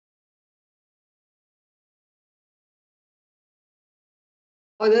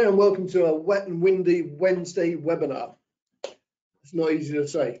Hi there and welcome to a wet and windy Wednesday webinar. It's not easy to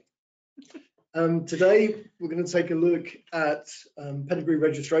say. Today we're going to take a look at pedigree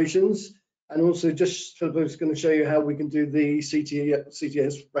registrations and also just Philip's going to show you how we can do the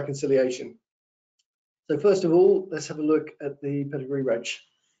CTS reconciliation. So first of all, let's have a look at the pedigree reg.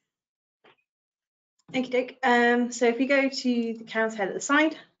 Thank you, Dick. So if you go to the account head at the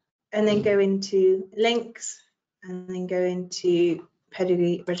side and then go into links and then go into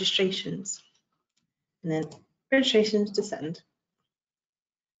pedigree registrations and then registrations to send.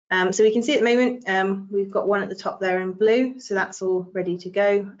 So we can see at the moment we've got one at the top there in blue, so that's all ready to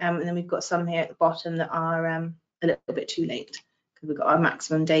go, and then we've got some here at the bottom that are a little bit too late because we've got our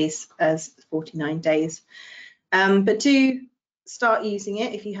maximum days as 49 days. But to start using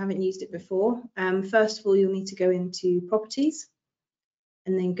it, if you haven't used it before, first of all you'll need to go into properties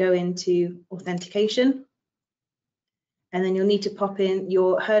and then go into authentication. And then you'll need to pop in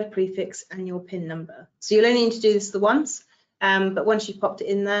your herd prefix and your PIN number. So you'll only need to do this the once, but once you've popped it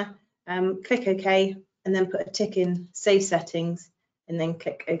in there, click OK, and then put a tick in Save Settings, and then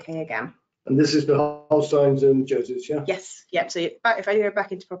click OK again. And this is for Holsteins and Jerseys, yeah? Yes, yep. So if I go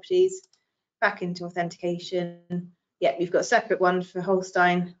back into properties, back into authentication, yep, you've got a separate one for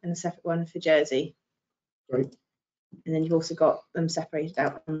Holstein and a separate one for Jersey. Right. And then you've also got them separated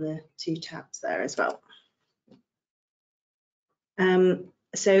out on the two tabs there as well.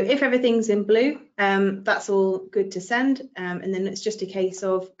 So if everything's in blue, that's all good to send, and then it's just a case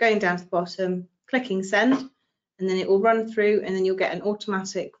of going down to the bottom, clicking send, and then it will run through, and then you'll get an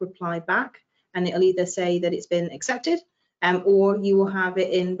automatic reply back, and it'll either say that it's been accepted, or you will have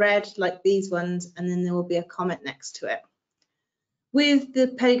it in red like these ones, and then there will be a comment next to it. With the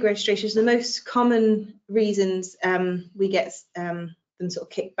pedigree registrations, the most common reasons we get them sort of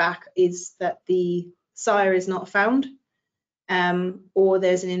kicked back is that the sire is not found. Or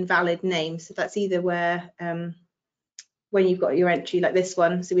there's an invalid name. So that's either where when you've got your entry like this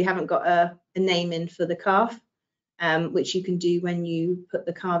one, so we haven't got a name in for the calf, which you can do when you put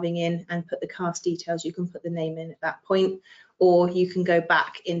the calving in and put the calf's details, you can put the name in at that point, or you can go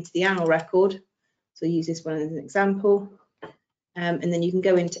back into the animal record. So use this one as an example, and then you can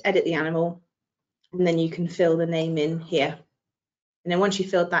go in to edit the animal, and then you can fill the name in here. And then once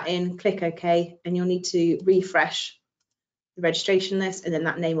you've filled that in, click OK, and you'll need to refresh the registration list, and then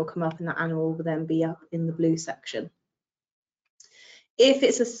that name will come up and that animal will then be up in the blue section. If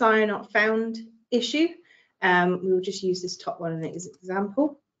it's a sire not found issue, we will just use this top one as an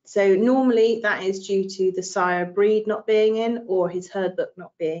example. So normally that is due to the sire breed not being in or his herd book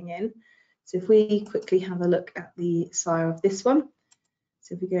not being in. So if we quickly have a look at the sire of this one,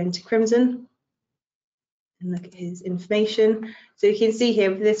 so if we go into Crimson and look at his information, so you can see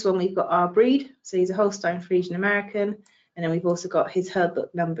here with this one we've got our breed, so he's a Holstein Friesian American, and then we've also got his herd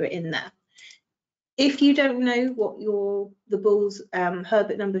book number in there. If you don't know what the bull's herd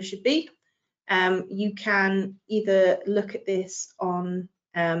book number should be, you can either look at this on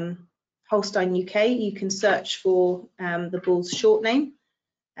Holstein UK. You can search for the bull's short name,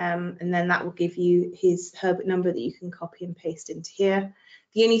 and then that will give you his herd book number that you can copy and paste into here.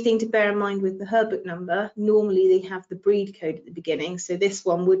 The only thing to bear in mind with the herd book number, normally they have the breed code at the beginning. So this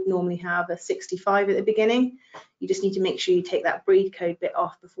one would normally have a 65 at the beginning. You just need to make sure you take that breed code bit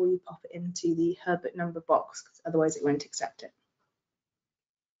off before you pop it into the herd book number box, because otherwise it won't accept it.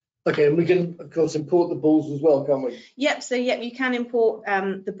 Okay, and we can of course import the bulls as well, can't we? Yep, so yep, you can import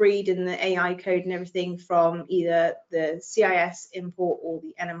the breed and the AI code and everything from either the CIS import or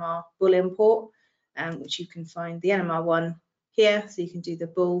the NMR bull import, which you can find the NMR one here, so you can do the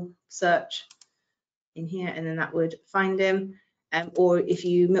bull search in here and then that would find him, or if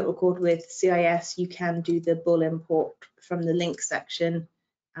you milk record with CIS, you can do the bull import from the link section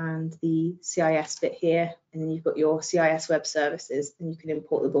and the CIS bit here, and then you've got your CIS web services and you can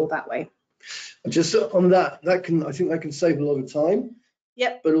import the bull that way. Just on that I think that can save a lot of time.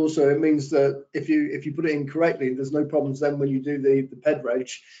 Yep. But also it means that if you put it in correctly, there's no problems then when you do the ped reg.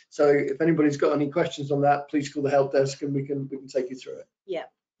 So if anybody's got any questions on that, please call the help desk and we can take you through it.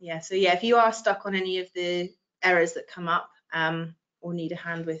 Yeah. So yeah, if you are stuck on any of the errors that come up, or need a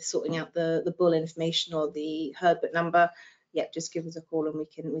hand with sorting out the bull information or the herd book number, just give us a call and we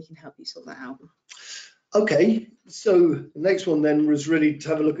can help you sort that out. Okay, so the next one then was really to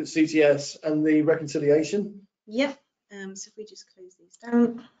have a look at CTS and the reconciliation. Yep. So if we just close these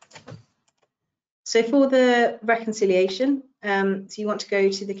down. So for the reconciliation, so you want to go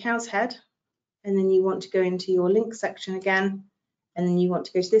to the cow's head, and then you want to go into your link section again, and then you want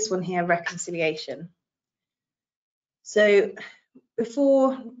to go to this one here, reconciliation. So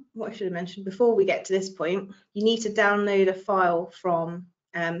what I should have mentioned, before we get to this point, you need to download a file from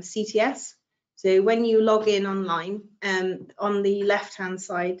CTS. So when you log in online, on the left-hand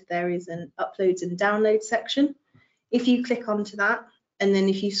side, there is an uploads and download section. If you click onto that, and then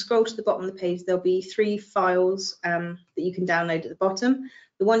if you scroll to the bottom of the page, there'll be 3 files that you can download at the bottom.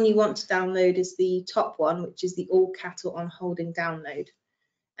 The one you want to download is the top one, which is the All Cattle on Holding download.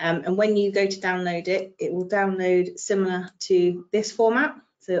 And when you go to download it, it will download similar to this format.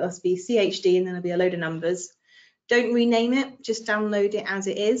 So it'll be CHD and then there'll be a load of numbers. Don't rename it, just download it as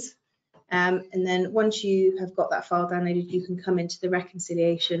it is. And then once you have got that file downloaded, you can come into the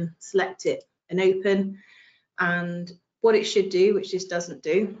reconciliation, select it and open. And what it should do, which this doesn't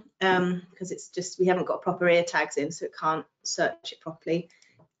do, because it's just, we haven't got proper ear tags in, so it can't search it properly.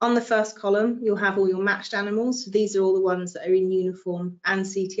 On the first column, you'll have all your matched animals. So these are all the ones that are in uniform and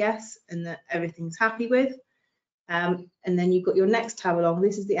CTS and that everything's happy with. And then you've got your next tab along.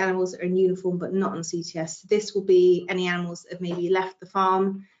 This is the animals that are in uniform but not on CTS. This will be any animals that have maybe left the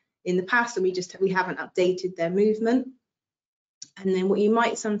farm in the past and we haven't updated their movement. And then what you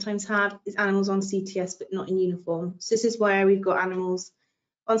might sometimes have is animals on CTS but not in uniform. So this is where we've got animals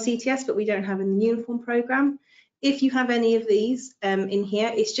on CTS but we don't have in the uniform program. If you have any of these in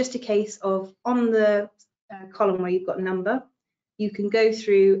here, it's just a case of on the column where you've got a number, you can go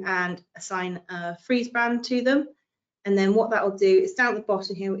through and assign a freeze brand to them. And then what that will do is down at the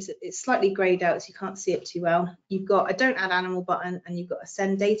bottom here, it's slightly grayed out so you can't see it too well. You've got a don't add animal button and you've got a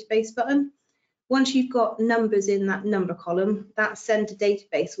send database button. Once you've got numbers in that number column, that send to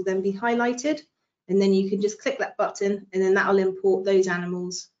database will then be highlighted. And then you can just click that button and then that'll import those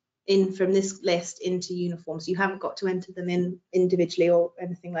animals in from this list into uniform. So you haven't got to enter them in individually or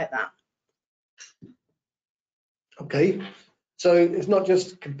anything like that. Okay, so it's not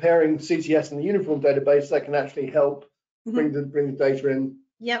just comparing CTS and the uniform database that can actually help bring the data in.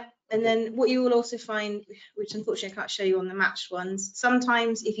 Yep, and then what you will also find, which unfortunately I can't show you on the matched ones,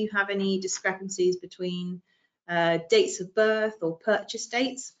 sometimes if you have any discrepancies between dates of birth or purchase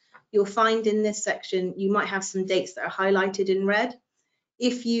dates, you'll find in this section you might have some dates that are highlighted in red.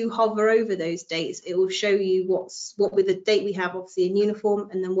 If you hover over those dates, it will show you what with the date we have obviously in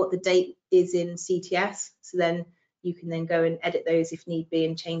uniform and then what the date is in CTS. So then you can then go and edit those if need be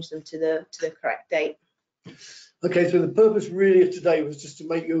and change them to the correct date. Okay, so the purpose really of today was just to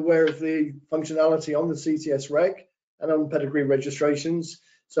make you aware of the functionality on the CTS Rec and on Pedigree registrations.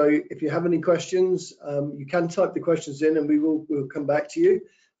 So if you have any questions, you can type the questions in and we'll come back to you.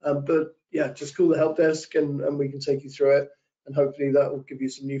 But yeah, just call the help desk and we can take you through it. And hopefully that will give you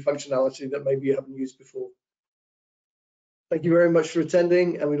some new functionality that maybe you haven't used before. Thank you very much for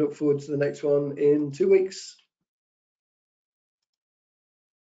attending and we look forward to the next one in 2 weeks.